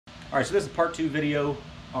All right, so this is part 2 video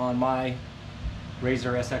on my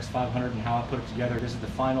Razer SX500 and how I put it together. This is the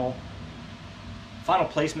final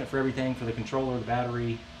placement for everything, for the controller, the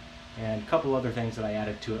battery, and a couple other things that I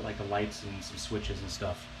added to it, like the lights and some switches and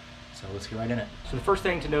stuff. So let's get right in it. So the first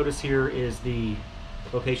thing to notice here is the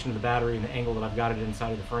location of the battery and the angle that I've got it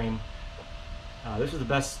inside of the frame. This is the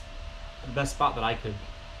best spot that I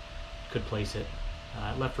could place it.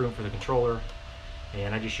 It left room for the controller,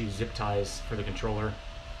 and I just use zip ties for the controller.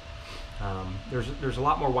 There's a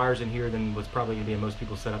lot more wires in here than what's probably going to be in most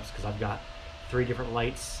people's setups, because I've got 3 different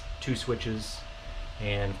lights, 2 switches,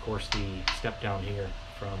 and of course the step down here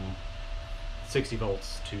from 60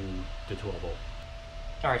 volts to 12 volt.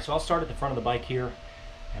 Alright, so I'll start at the front of the bike here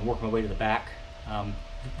and work my way to the back.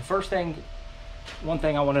 The first thing, one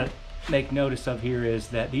thing I want to make notice of here is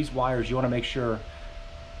that these wires, you want to make sure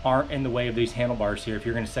aren't in the way of these handlebars here if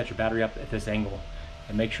you're going to set your battery up at this angle,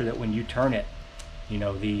 and make sure that when you turn it, you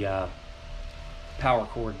know, the power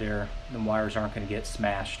cord there, the wires aren't going to get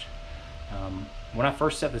smashed. When I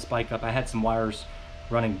first set this bike up, I had some wires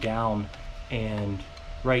running down, and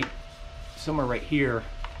somewhere right here,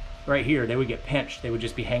 they would get pinched. They would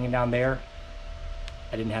just be hanging down there.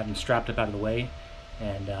 I didn't have them strapped up out of the way,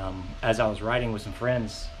 and as I was riding with some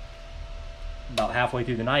friends, about halfway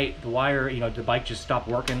through the night, the wire, you know, the bike just stopped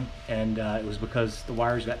working, and it was because the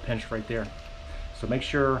wires got pinched right there. So make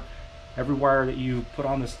sure every wire that you put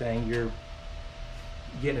on this thing, you're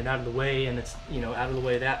getting it out of the way, and it's, you know, out of the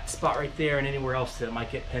way of that spot right there and anywhere else that it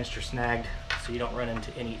might get pinched or snagged, so you don't run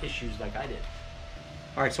into any issues like I did.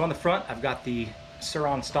 All right, so on the front, I've got the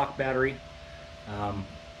Surron stock battery.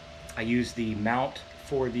 I use the mount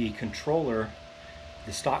for the controller,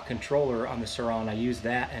 the stock controller on the Surron. I use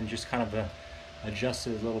that and just kind of adjust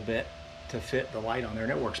it a little bit to fit the light on there,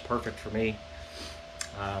 and it works perfect for me.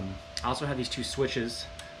 I also have these 2 switches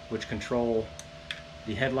which control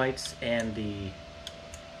the headlights and the,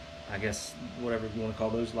 I guess, whatever you want to call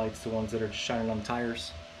those lights, the ones that are shining on the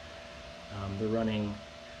tires. They're running,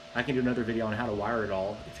 I can do another video on how to wire it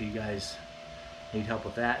all if you guys need help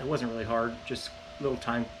with that. It wasn't really hard, just a little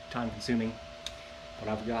time consuming. But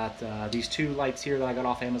I've got these 2 lights here that I got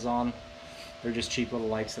off Amazon. They're just cheap little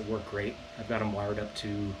lights that work great. I've got them wired up to,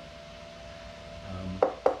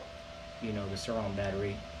 you know, the Surron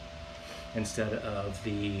battery instead of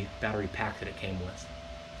the battery pack that it came with.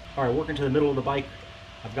 All right, working to the middle of the bike,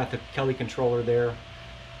 I've got the Kelly controller there.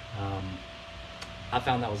 I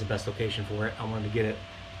found that was the best location for it. I wanted to get it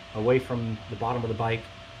away from the bottom of the bike,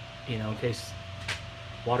 you know, in case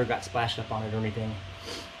water got splashed up on it or anything.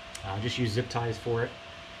 Just use zip ties for it.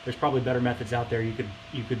 There's probably better methods out there. You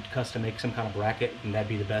could custom make some kind of bracket, and that'd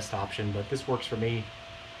be the best option, but this works for me.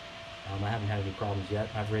 I haven't had any problems yet.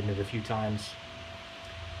 I've ridden it a few times.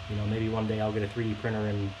 You know, maybe one day I'll get a 3D printer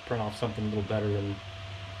and print off something a little better than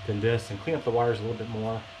this and clean up the wires a little bit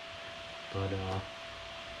more, but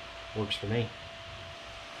works for me.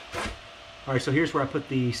 All right, so here's where I put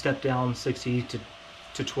the step down 60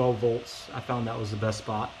 to 12 volts. I found that was the best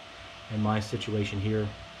spot in my situation here.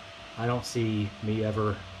 I don't see me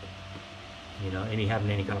ever, you know, having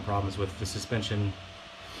any kind of problems with the suspension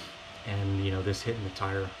and, you know, this hitting the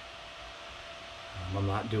tire. I'm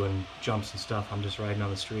not doing jumps and stuff. I'm just riding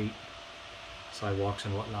on the street, sidewalks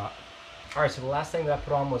and whatnot. All right, so the last thing that I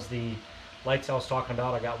put on was the lights I was talking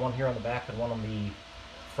about. I got one here on the back and one on the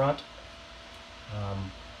front.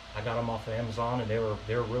 I got them off of Amazon, and they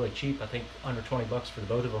were really cheap. I think under 20 bucks for the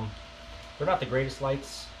both of them. They're not the greatest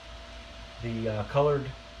lights. The colored,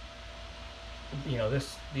 you know,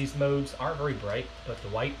 these modes aren't very bright, but the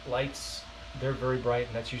white lights, they're very bright,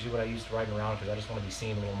 and that's usually what I use to ride around, because I just want to be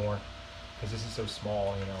seen a little more, because this is so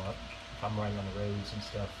small, you know, if I'm riding on the roads and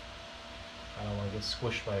stuff, I don't want to get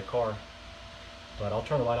squished by a car. But I'll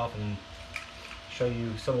turn the light off and show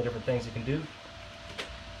you some of the different things it can do.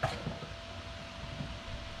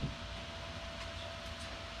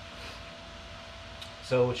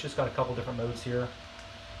 So it's just got a couple different modes here.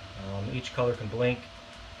 Each color can blink,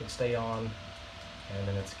 can stay on, and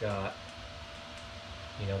then it's got,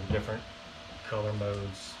 you know, the different color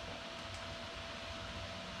modes.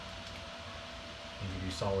 You can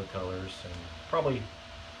do solid colors, and probably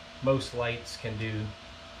most lights can do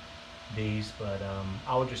these, but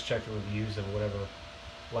I would just check the reviews of whatever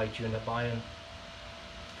light you end up buying,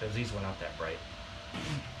 because these were not that bright.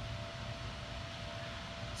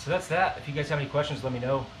 So that's that. If you guys have any questions, let me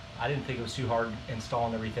know. I didn't think it was too hard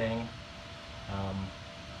installing everything.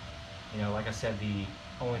 You know, like I said, the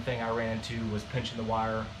only thing I ran into was pinching the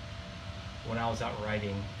wire when I was out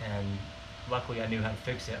riding, and luckily I knew how to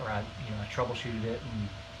fix it, or I troubleshooted it and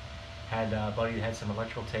had a buddy that had some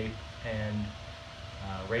electrical tape and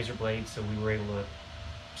razor blades, so we were able to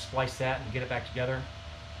splice that and get it back together.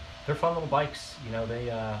 They're fun little bikes. You know,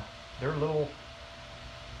 they're a little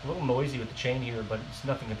noisy with the chain here, but it's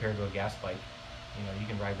nothing compared to a gas bike. You know, you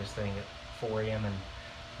can ride this thing at 4 a.m. and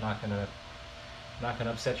not gonna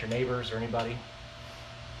upset your neighbors or anybody.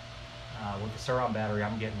 With the surron battery,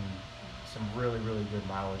 I'm getting some really good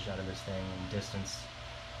mileage out of this thing and distance.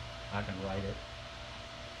 I can ride it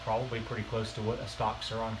probably pretty close to what a stock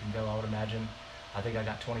surron can go, I would imagine. I think I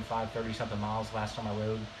got 25, 30 something miles last time I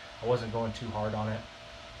rode. I wasn't going too hard on it.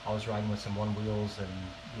 I was riding with some one wheels, and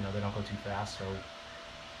you know, they don't go too fast, so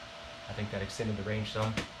I think that extended the range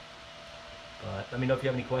some. But let me know if you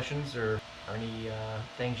have any questions or any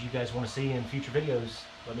things you guys want to see in future videos.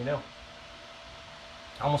 Let me know.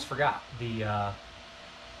 I almost forgot the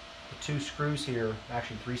 2 screws here,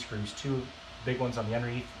 actually 3 screws, 2 big ones on the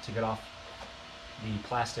underneath to get off the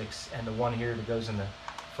plastics, and the one here that goes in the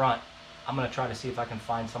front. I'm gonna try to see if I can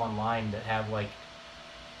find some online that have, like,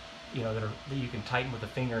 you know, that you can tighten with a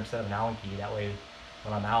finger instead of an Allen key. That way,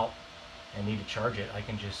 when I'm out and need to charge it, I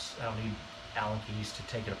don't need Allen keys to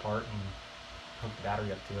take it apart and hook the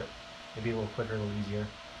battery up to it. It'd be a little quicker, a little easier.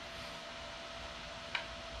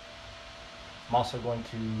 I'm also going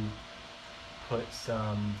to put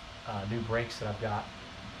some new brakes that I've got.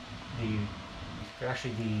 They're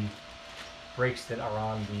actually the brakes that are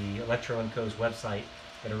on the Electro & Co.'s website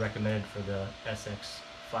that are recommended for the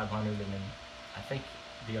SX500, and then I think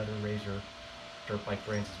the other Razor dirt bike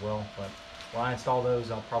brands as well. But when I install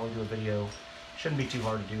those, I'll probably do a video. Shouldn't be too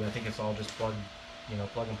hard to do. I think it's all just plug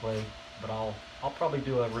and play. But I'll probably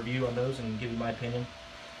do a review on those and give you my opinion,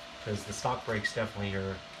 because the stock brakes definitely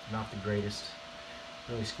are not the greatest,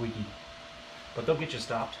 really squeaky, but they'll get you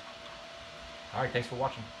stopped. All right, thanks for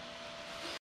watching.